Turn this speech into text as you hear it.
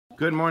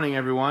Good morning,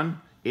 everyone.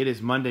 It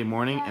is Monday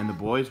morning, and the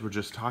boys were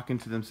just talking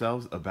to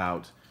themselves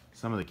about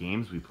some of the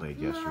games we played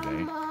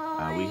yesterday.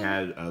 We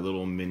had a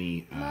little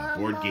mini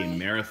board game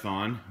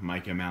marathon,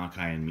 Micah,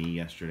 Malachi, and me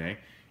yesterday,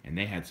 and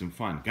they had some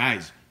fun.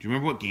 Guys, do you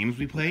remember what games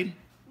we played?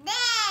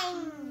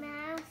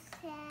 Mousetrap.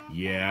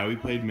 Yeah, we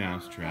played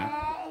Mousetrap.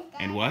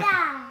 And what?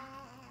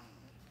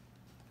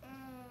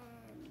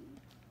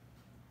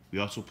 We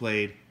also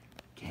played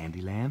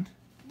Candyland.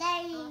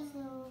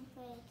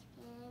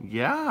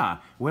 Yeah.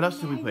 What else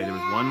did we play? There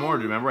was one more.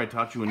 Do you remember? I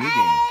taught you a new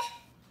game.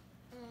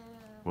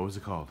 What was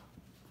it called?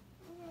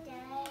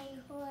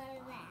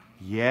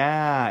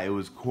 Yeah, it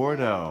was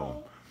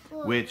Cordo,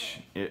 which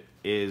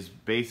is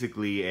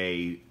basically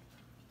a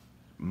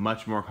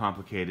much more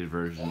complicated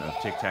version of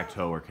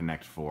Tic-Tac-Toe or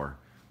Connect 4.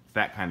 It's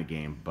that kind of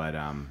game. But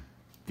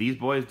these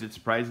boys did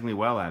surprisingly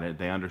well at it.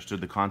 They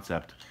understood the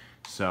concept.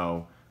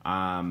 So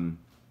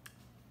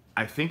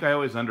I think I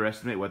always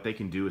underestimate what they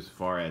can do as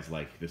far as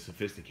like the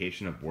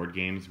sophistication of board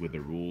games with the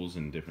rules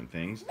and different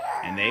things.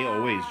 And they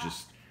always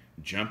just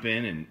jump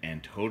in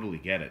and totally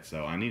get it.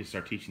 So I need to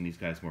start teaching these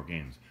guys more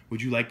games.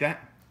 Would you like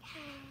that?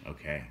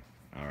 Okay.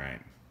 All right.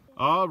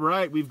 All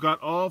right. We've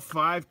got all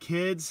 5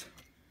 kids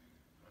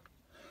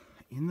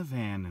in the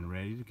van and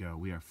ready to go.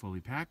 We are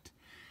fully packed.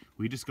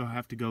 We just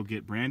have to go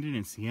get Brandon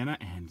and Sienna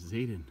and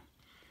Zayden.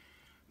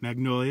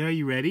 Magnolia, are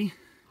you ready?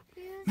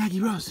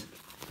 Maggie Rose.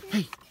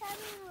 Hey.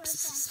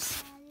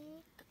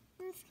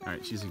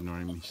 Alright, she's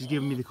ignoring me. She's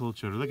giving me the cold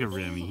shoulder. Look at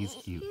Remy, he's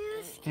cute.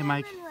 Hey,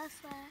 Mike.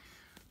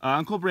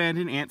 Uncle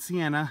Brandon, Aunt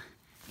Sienna,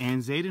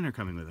 and Zayden are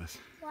coming with us.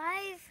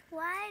 Why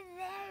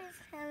they're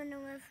coming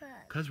with us?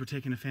 Because we're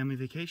taking a family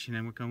vacation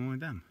and we're coming with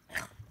them.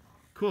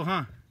 Cool,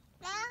 huh?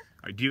 Yeah.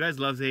 Alright, do you guys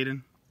love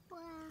Zayden?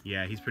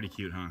 Yeah, he's pretty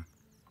cute, huh?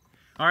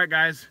 Alright,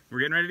 guys,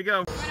 we're getting ready to go.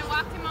 You want to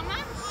walk to Mama?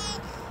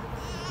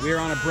 We are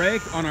on a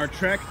break on our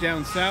trek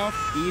down south,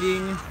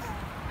 eating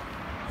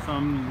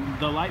some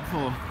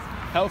delightful,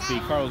 healthy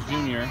Carl's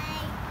Jr.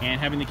 and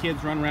having the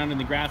kids run around in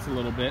the grass a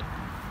little bit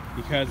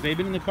because they've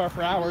been in the car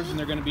for hours and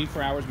they're going to be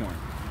for hours more.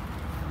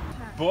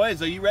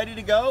 Boys, are you ready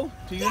to go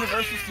to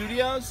Universal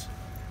Studios?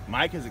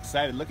 Mike is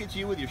excited. Look at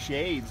you with your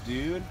shades,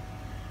 dude.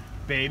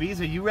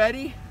 Babies, are you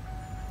ready?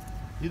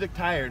 You look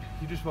tired.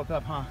 You just woke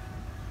up, huh?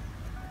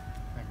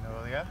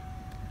 Magnolia.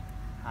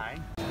 Hi.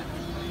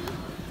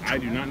 I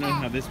do not know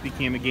how this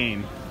became a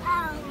game,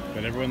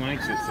 but everyone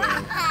likes it, so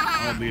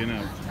oddly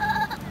enough.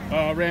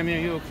 Oh, Remy, are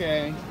you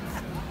okay?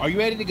 Are you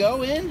ready to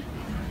go in?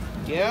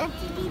 Yeah?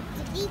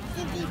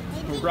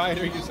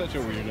 Ryder, you're such a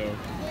weirdo.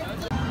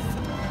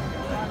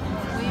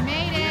 We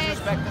made it. Please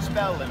respect the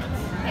spell limits.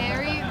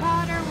 Harry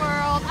Potter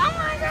World. Oh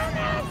my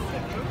goodness.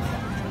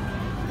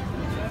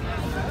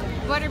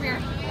 Butterbeer.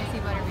 I see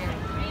Butterbeer.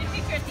 We need a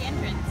picture at the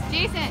entrance.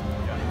 Jason,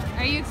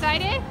 are you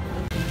excited?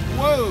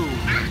 Whoa!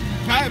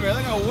 Kyber,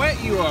 look how wet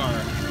you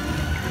are.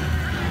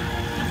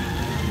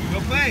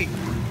 Go play.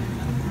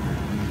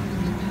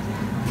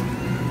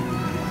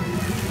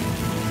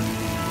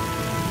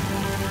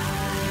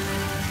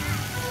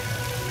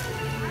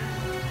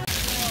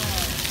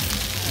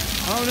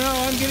 Oh no,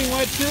 I'm getting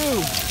wet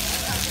too.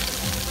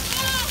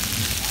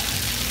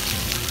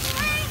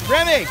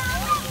 Remy!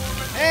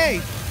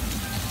 Hey!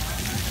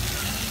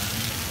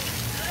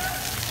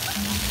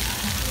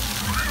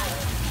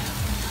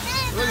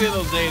 Look at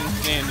little Zayden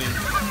standing.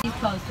 These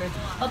posters,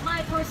 but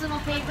my personal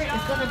favorite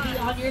is going to be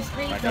on your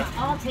screen, so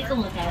I'll take a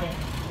look at it.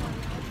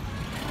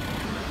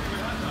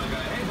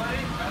 Hey buddy,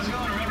 how's it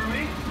going? Remember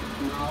me?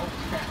 No.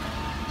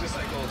 Just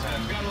like old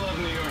times. Gotta love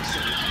New York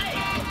City. Hey,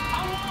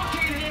 I'm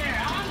walking here!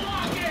 I'm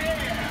walking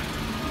here!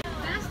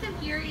 Fast and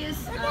Furious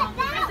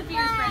franchise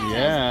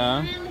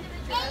and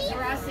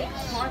Jurassic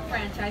Park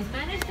franchise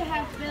managed to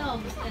have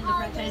films in the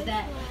franchise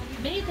that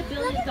made the $1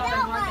 billion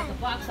mark at the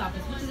box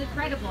office, which is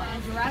incredible.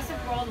 And Jurassic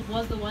World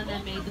was the one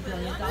that made the $1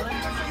 billion.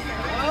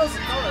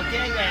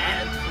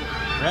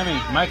 Remy,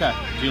 Micah,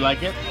 do you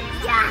like it?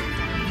 Yeah.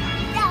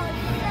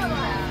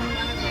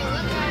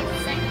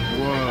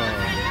 Whoa.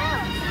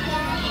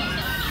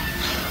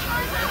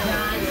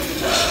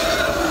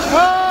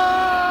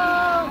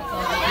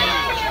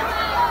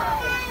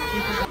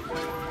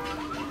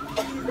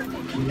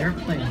 The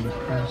airplane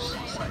press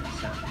site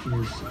set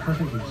is a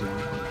perfect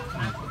example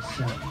of a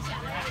set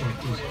that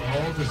is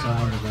all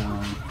designed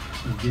around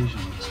the vision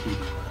of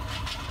Steve.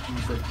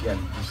 You said, yeah,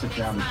 you sit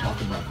down and talk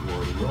about the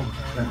Lord of the World.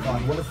 And I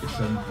thought, what if it's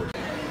in for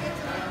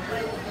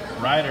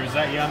Ryder, is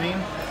that yummy?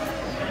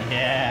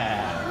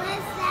 Yeah.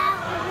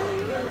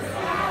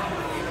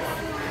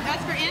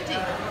 That's for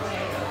Auntie.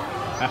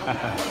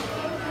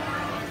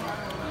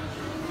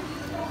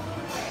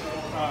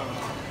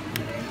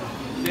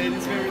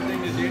 Jaden's favorite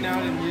thing to do now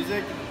in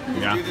music is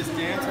do this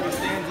dance where he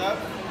stands up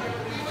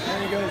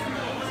and he goes,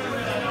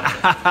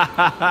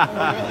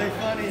 oh, really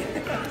funny.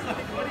 It's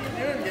like, what are you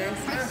doing,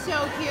 gangster? It's so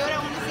cute. I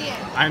want to see it.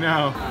 I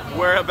know.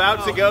 We're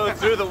about to go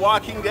through the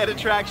Walking Dead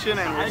attraction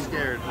and we're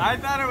scared. I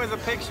thought it was a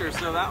picture,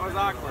 so that was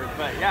awkward.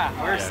 But yeah,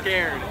 we're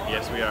scared.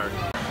 Yes, we are.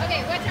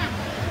 Okay, what's on?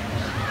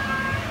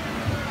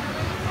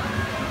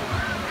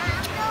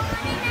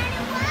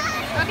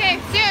 Okay,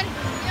 soon.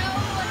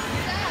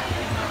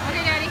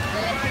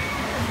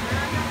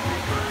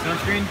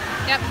 screen?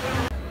 Yep.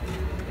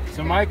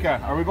 So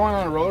Micah, are we going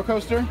on a roller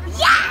coaster?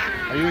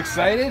 Yeah! Are you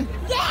excited?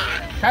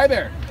 Yeah!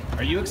 Kyber,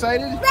 are you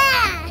excited?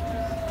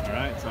 Yeah! All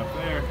right, it's up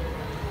there.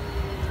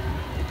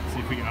 Let's see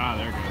if we can,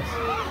 there it goes.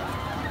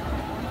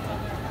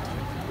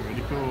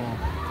 Pretty cool.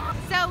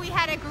 So we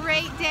had a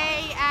great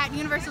day at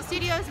Universal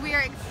Studios. We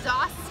are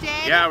exhausted.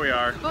 Yeah, we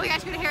are. But we got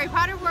to go to Harry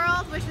Potter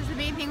World, which is the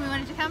main thing we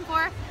wanted to come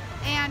for.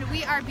 And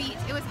we are beat.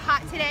 It was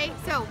hot today,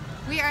 so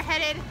we are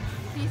headed.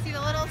 Can you see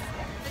the littles,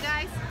 the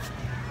guys?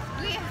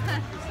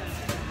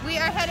 We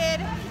are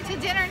headed to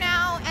dinner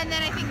now, and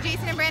then I think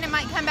Jason and Brandon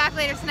might come back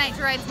later tonight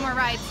to ride some more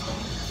rides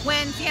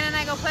when Sienna and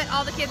I go put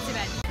all the kids to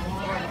bed.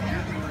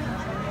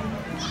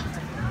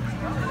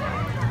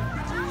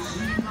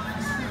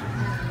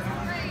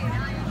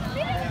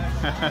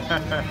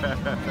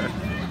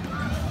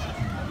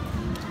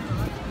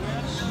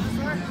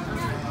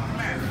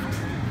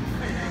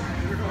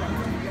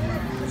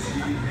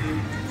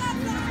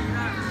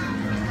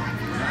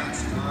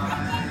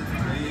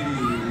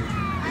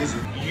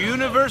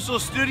 Universal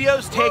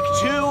Studios Take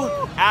 2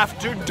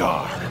 After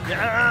Dark.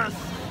 Yes!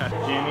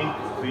 Jami,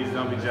 please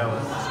don't be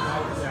jealous.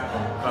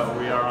 But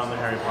we are on the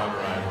Harry Potter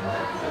ride.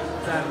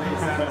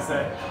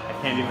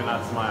 I can't even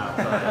not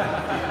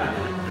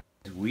smile.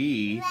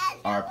 We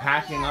are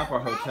packing up our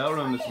hotel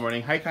room this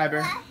morning. Hi,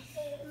 Kyber.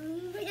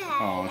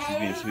 Oh, she's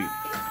being sweet.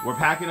 We're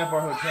packing up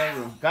our hotel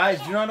room. Guys,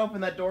 do not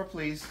open that door,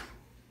 please.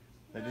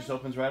 That just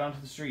opens right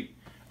onto the street.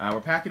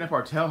 We're packing up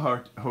our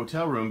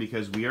hotel room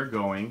because we are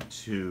going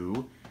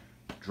to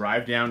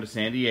drive down to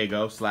San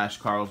Diego /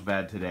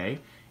 Carlsbad today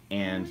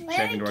and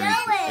check into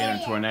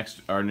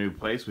our new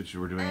place, which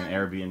we're doing an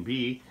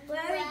Airbnb. Where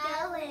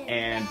are we going?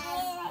 And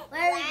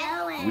Where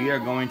are we going? we are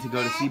going to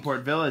go to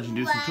Seaport Village and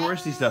do some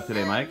touristy stuff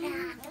today, Mike.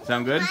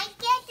 Sound good?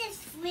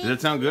 Does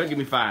that sound good? Give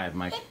me 5,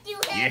 Mike.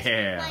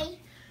 Yeah.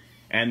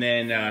 And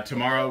then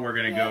tomorrow we're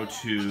going to go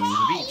to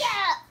the beach.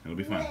 It'll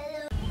be fun.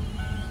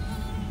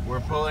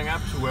 We're pulling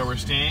up to where we're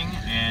staying,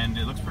 and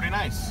it looks pretty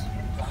nice.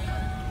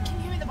 Can you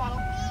hand me the bottle?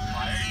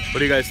 What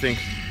do you guys think?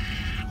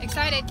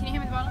 Excited. Can you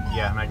hand me the bottle?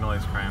 Yeah,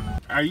 Magnolia's crying.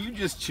 Are you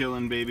just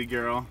chilling, baby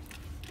girl?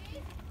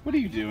 What are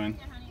you doing?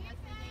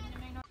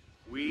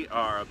 We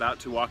are about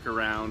to walk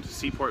around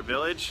Seaport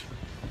Village.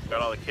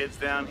 Got all the kids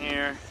down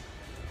here.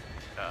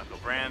 Uncle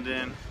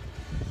Brandon.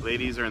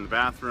 Ladies are in the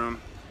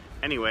bathroom.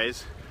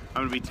 Anyways,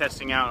 I'm gonna be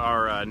testing out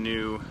our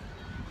new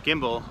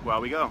gimbal while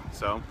we go.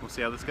 So we'll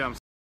see how this goes.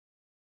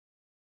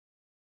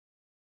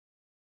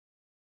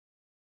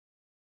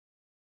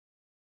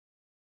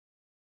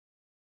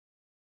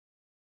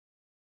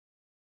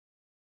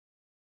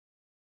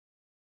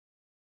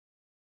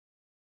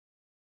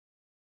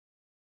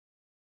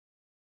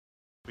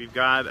 We've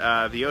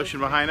got the ocean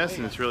behind us,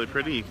 and it's really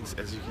pretty.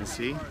 As you can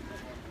see,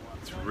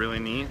 it's really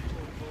neat.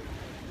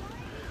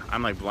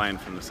 I'm like blind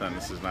from the sun.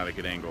 This is not a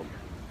good angle,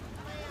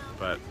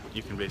 but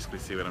you can basically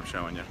see what I'm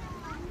showing you.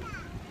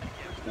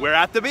 We're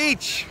at the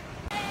beach.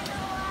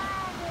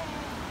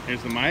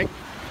 Here's the mic,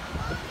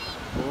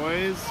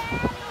 boys,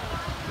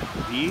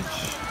 beach,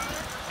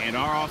 and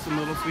our awesome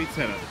little sweet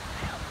setup.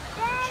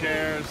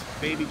 Chairs,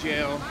 baby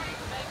jail,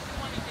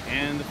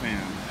 and the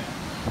fan.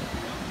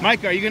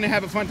 Mike, are you gonna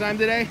have a fun time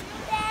today?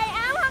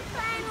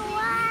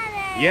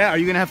 Yeah, are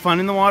you gonna have fun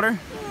in the water?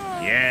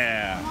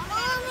 Yeah.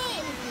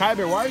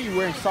 Kyber, why are you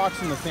wearing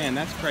socks in the sand?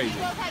 That's crazy.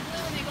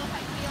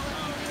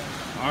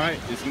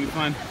 Alright, this is gonna be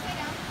fun.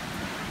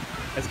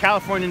 As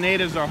California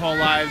natives our whole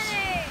lives,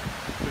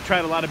 we've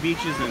tried a lot of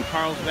beaches, and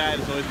Carlsbad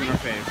has always been our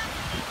fave.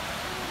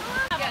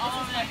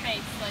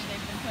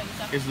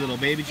 Here's a little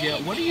baby jail.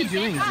 What are you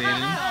doing,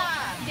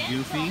 Zayden?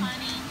 Goofy. I'm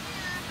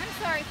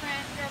sorry,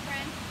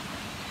 girlfriend.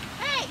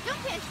 Hey,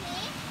 don't pinch me.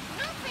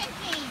 Don't pinch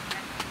me.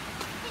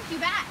 Pinch you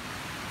back.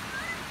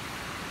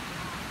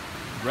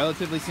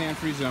 Relatively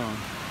sand-free zone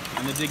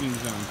and the digging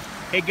zone.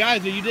 Hey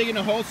guys, are you digging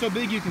a hole so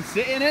big you can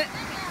sit in it?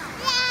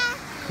 Yeah.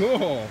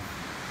 Cool.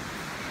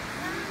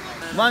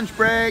 Lunch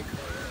break.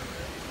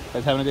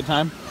 Guys having a good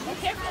time?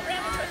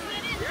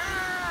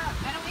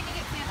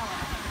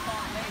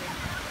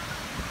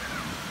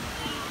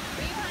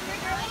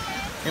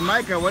 Hey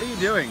Micah, what are you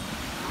doing?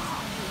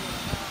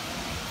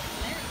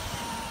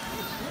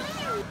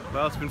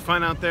 Well, it's been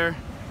fun out there.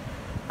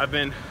 I've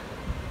been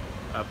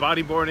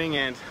bodyboarding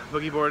and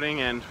boogie boarding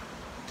and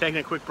taking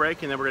a quick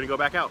break, and then we're going to go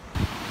back out.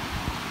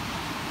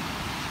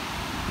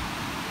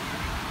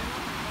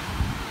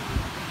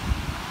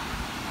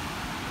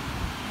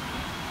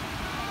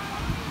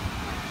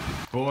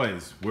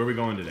 Boys, where are we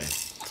going today?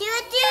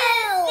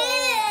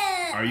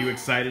 Are you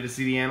excited to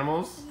see the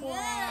animals?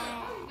 Yeah.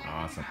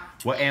 Awesome.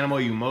 What animal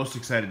are you most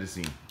excited to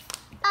see?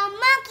 A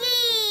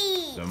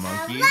monkey. The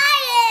monkey? A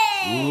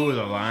lion. Ooh,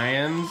 the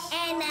lions.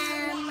 And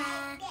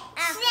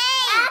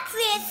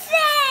actually a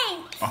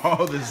snake.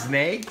 Oh, the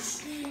snakes?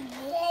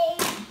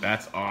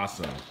 That's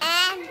awesome.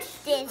 And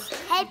this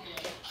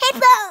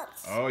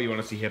hippos. Oh, you want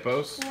to see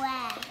hippos?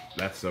 Wow.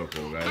 That's so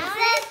cool, guys.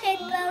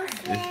 Hippos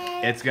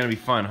there. It's going to be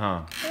fun,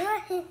 huh? Is there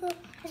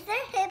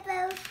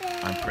hippos there?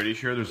 I'm pretty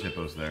sure there's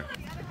hippos there.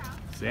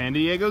 San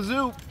Diego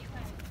Zoo.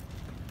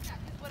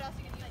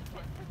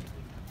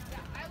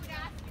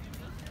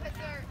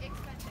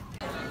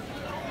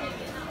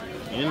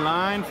 In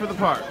line for the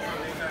park.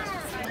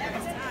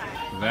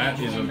 That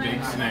is a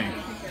big snake.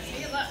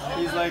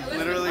 He's like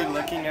literally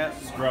looking at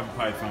Scrub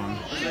python.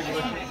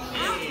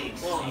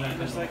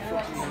 there's like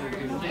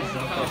 1,400 people.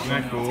 Isn't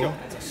that cool?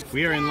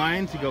 We are in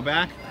line to go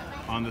back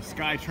on the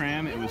Sky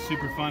Tram. It was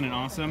super fun and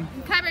awesome.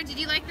 Kyber, did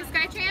you like the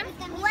Sky Tram?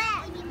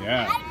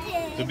 Yeah.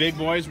 The big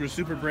boys were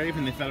super brave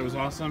and they thought it was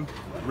awesome.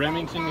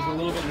 Remington was a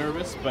little bit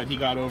nervous, but he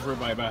got over it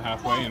by about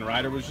halfway, and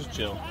Ryder was just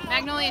chill.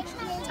 Magnolia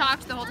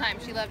talked the whole time.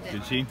 She loved it.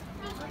 Did she?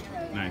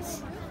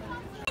 Nice.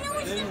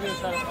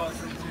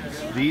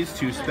 These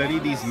two study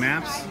these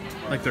maps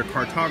like they're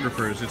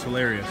cartographers. It's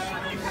hilarious.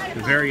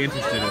 They're very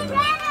interested in them.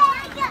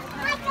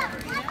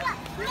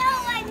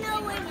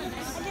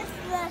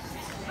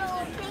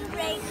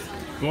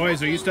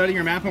 Boys, are you studying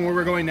your map on where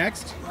we're going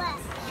next?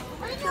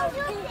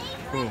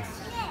 Cool.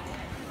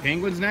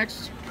 Penguins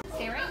next?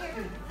 Stay right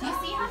here. Do you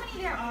see how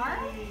many there are?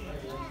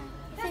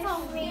 That's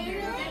all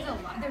weird. There's a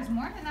lot. There's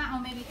more than that. Oh,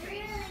 maybe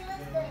 3.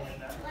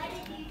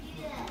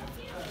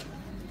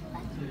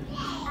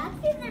 I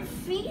think there's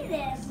 3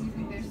 there. You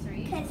think there's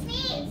 3?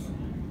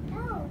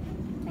 No,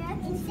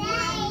 that's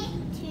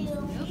 2.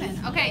 Open.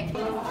 Okay.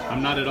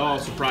 I'm not at all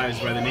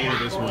surprised by the name of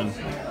this one.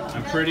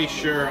 I'm pretty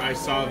sure I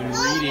saw them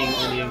reading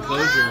in the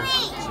enclosure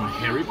some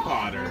Harry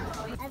Potter.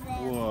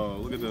 Whoa,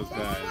 look at those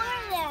guys.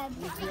 Yeah.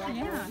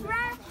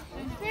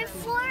 There's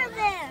 4 of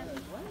them.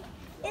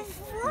 It's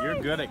 4.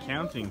 You're good at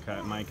counting,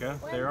 Micah.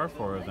 There are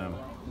 4 of them.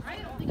 I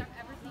don't think I've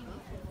ever seen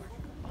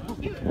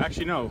these.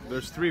 Actually, no.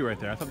 There's 3 right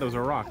there. I thought that was a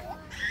rock.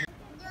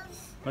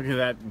 Look at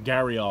that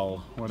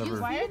Gariol, whatever.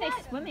 Why are they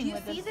swimming Do you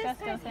with see this this stuff?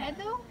 guy's head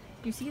though?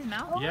 Do you see his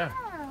mouth? Yeah.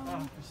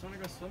 Oh, there's someone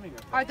to go swimming.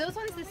 Are those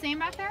ones the same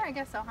back there? I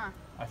guess so, huh?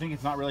 I think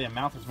it's not really a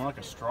mouth. It's more like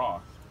a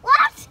straw.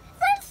 What?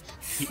 There's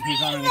 3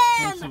 He's on an of them.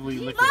 exclusively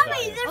liquid Mommy,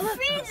 diet. there's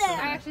 3 of I them.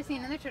 actually see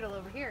another turtle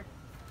over here.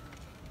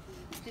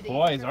 Do they eat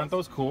Boys, turtles? aren't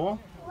those cool?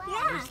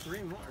 Yeah. There's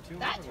 3 more. 2 more.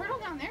 That turtle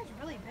down there is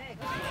really big.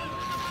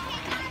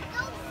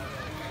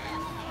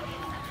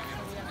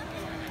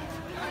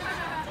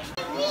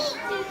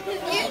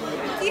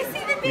 Do you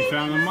see the We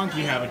found a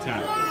monkey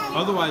habitat,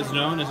 otherwise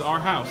known as our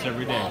house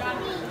every day.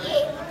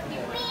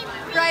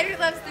 Ryder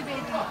loves the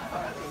baby.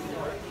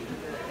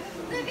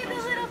 Look at the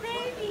little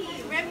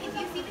baby. Remy, do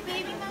you see the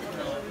baby monkey?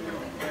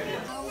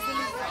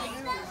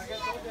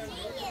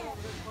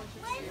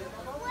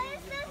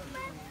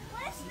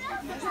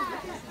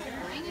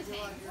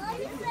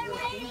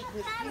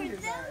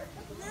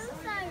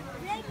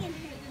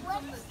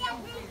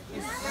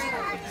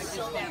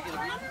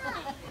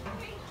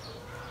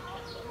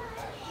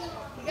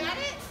 You got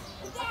it?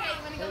 Okay, you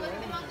want to go look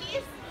at the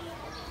monkeys?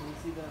 Can you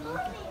see the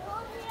monkey?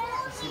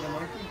 You see the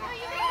monkey? Oh,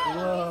 you did?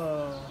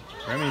 Whoa.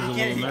 Remy's a He little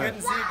couldn't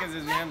nerd. see it because it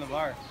was behind the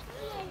bar.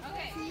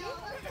 Okay.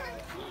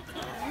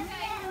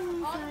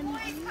 All the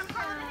boys come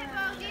crawl in the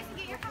boat. Jason,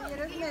 get your boat. Get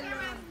your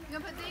boat. You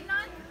gonna put the egg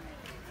on?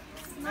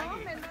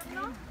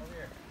 No.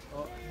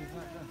 Oh, he's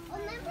not done.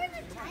 Remember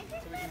the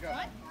tiger?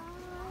 What?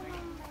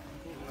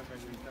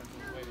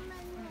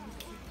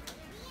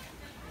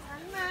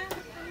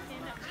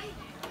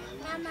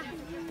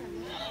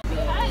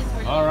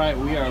 All right,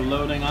 we are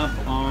loading up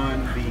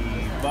on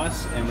the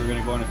bus and we're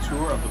gonna go on a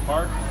tour of the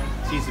park,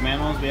 see some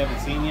animals we haven't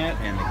seen yet,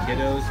 and the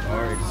kiddos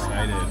are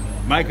excited.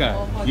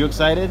 Micah, you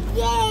excited?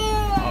 Yeah.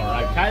 All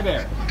right,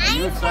 Kyber, are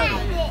you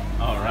excited?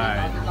 All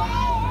right.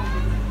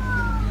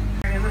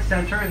 In the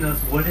center in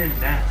those wooden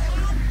nests.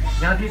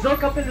 Now if you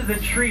look up into the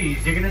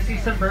trees, you're going to see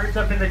some birds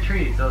up in the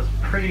trees. Those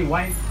pretty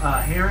white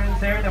herons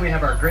there, then we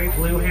have our great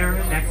blue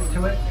heron next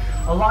to it.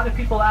 A lot of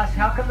people ask,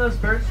 how come those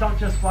birds don't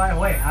just fly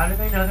away? How do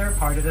they know they're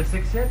part of this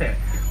exhibit?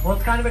 Well,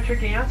 it's kind of a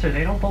tricky answer.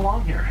 They don't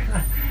belong here.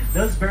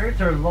 Those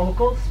birds are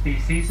local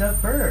species of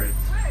birds.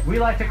 We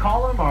like to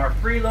call them our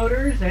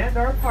freeloaders and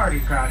our party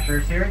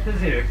crashers here at the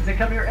zoo because they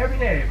come here every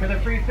day for the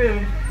free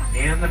food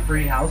and the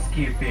free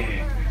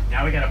housekeeping.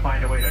 Now we got to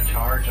find a way to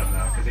charge them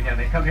though, because again,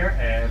 they come here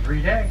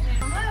every day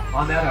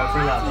on that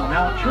upper level.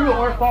 Now, true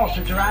or false,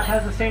 a giraffe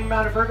has the same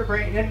amount of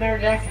vertebrae in their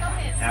neck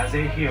as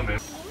a human.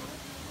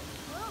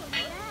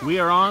 We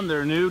are on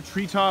their new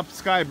treetop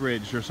sky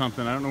bridge or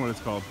something. I don't know what it's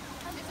called.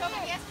 It's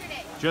opened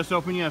yesterday. Just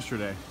opened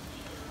yesterday.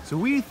 So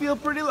we feel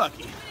pretty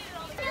lucky.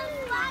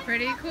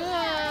 Pretty cool.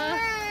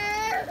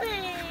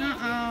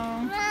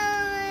 Uh-oh.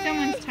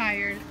 Someone's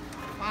tired.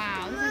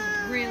 Wow, this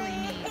is really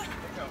neat.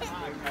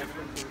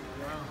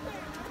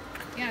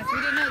 Yeah, so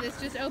we didn't know this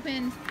just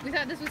opened. We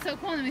thought this was so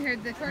cool, and then we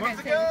heard the tour guide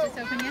say this just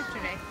opened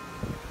yesterday.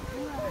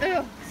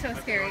 Ugh, so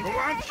scary.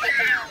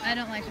 I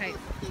don't like heights.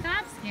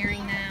 Stop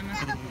scaring them.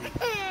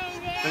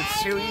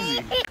 It's too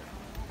easy.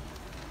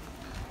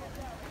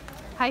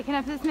 Hiking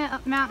up this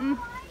mountain.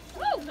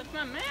 Woo, that's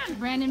my man.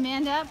 Brandon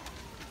manned up.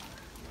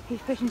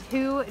 He's pushing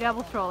 2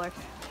 double strollers.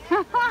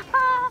 You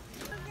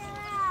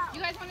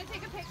guys want to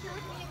take a picture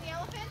with me and the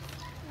elephant?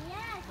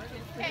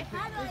 Okay.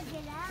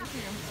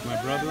 My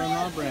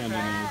brother-in-law Brandon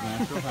in his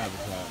natural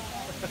habitat.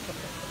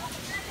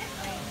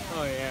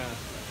 Oh yeah.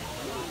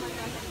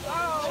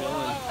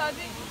 Chilling.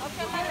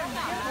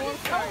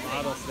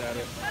 Model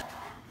status.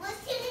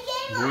 Let's do the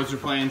game Boys are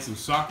playing some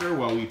soccer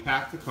while we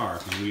pack the car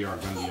because we are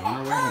going to be on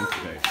our way home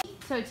today.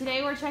 So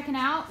today we're checking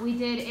out. We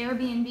did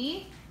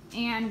Airbnb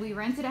and we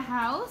rented a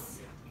house.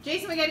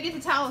 Jason, we gotta get the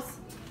towels.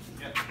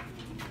 Yep.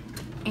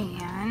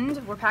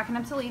 And we're packing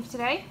up to leave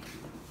today.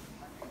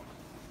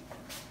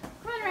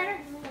 Come on, Ryder.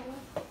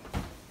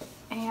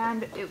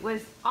 And it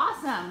was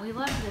awesome. We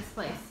loved this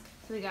place.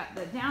 So we got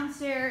the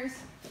downstairs.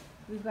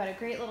 We've got a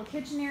great little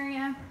kitchen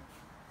area.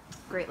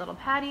 Great little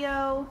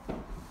patio.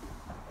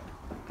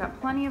 Got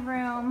plenty of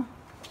room.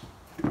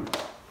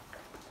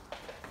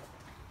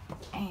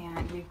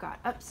 And we've got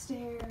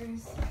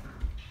upstairs.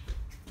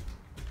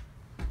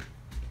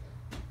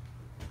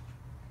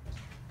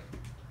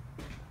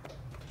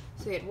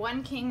 So we had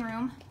one king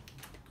room,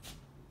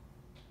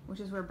 which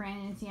is where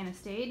Brandon and Sienna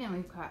stayed, and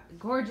we've got a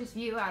gorgeous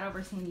view out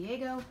over San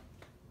Diego.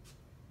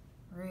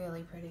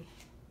 Really pretty.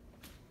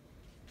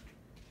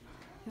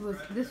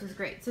 This was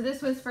great. So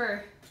this was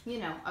for, you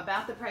know,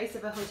 about the price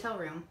of a hotel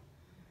room.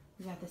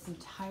 We got this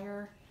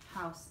entire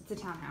house.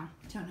 It's a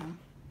townhome.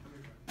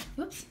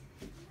 Whoops.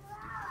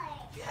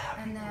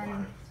 And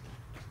then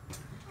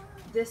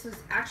this was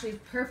actually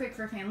perfect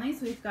for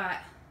families. We've got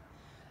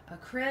a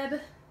crib, all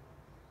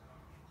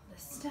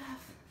this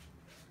stuff,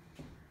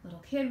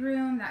 little kid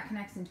room that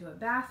connects into a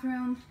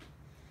bathroom.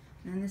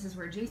 And then this is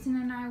where Jason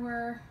and I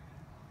were.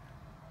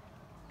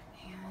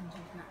 And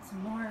we've got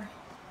some more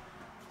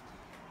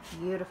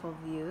beautiful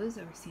views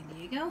over San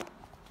Diego.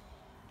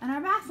 And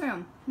our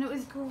bathroom. And it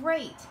was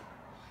great.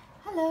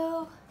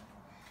 Hello.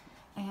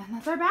 And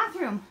that's our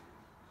bathroom.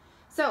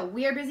 So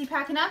we are busy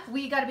packing up.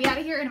 We got to be out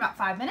of here in about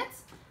 5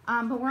 minutes.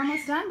 But we're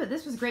almost done. But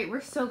this was great. We're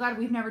so glad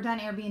we've never done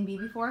Airbnb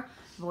before.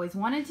 I've always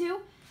wanted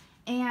to.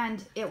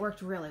 And it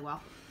worked really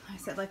well.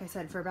 Like I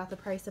said, for about the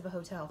price of a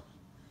hotel,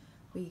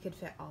 we could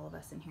fit all of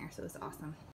us in here. So it was awesome.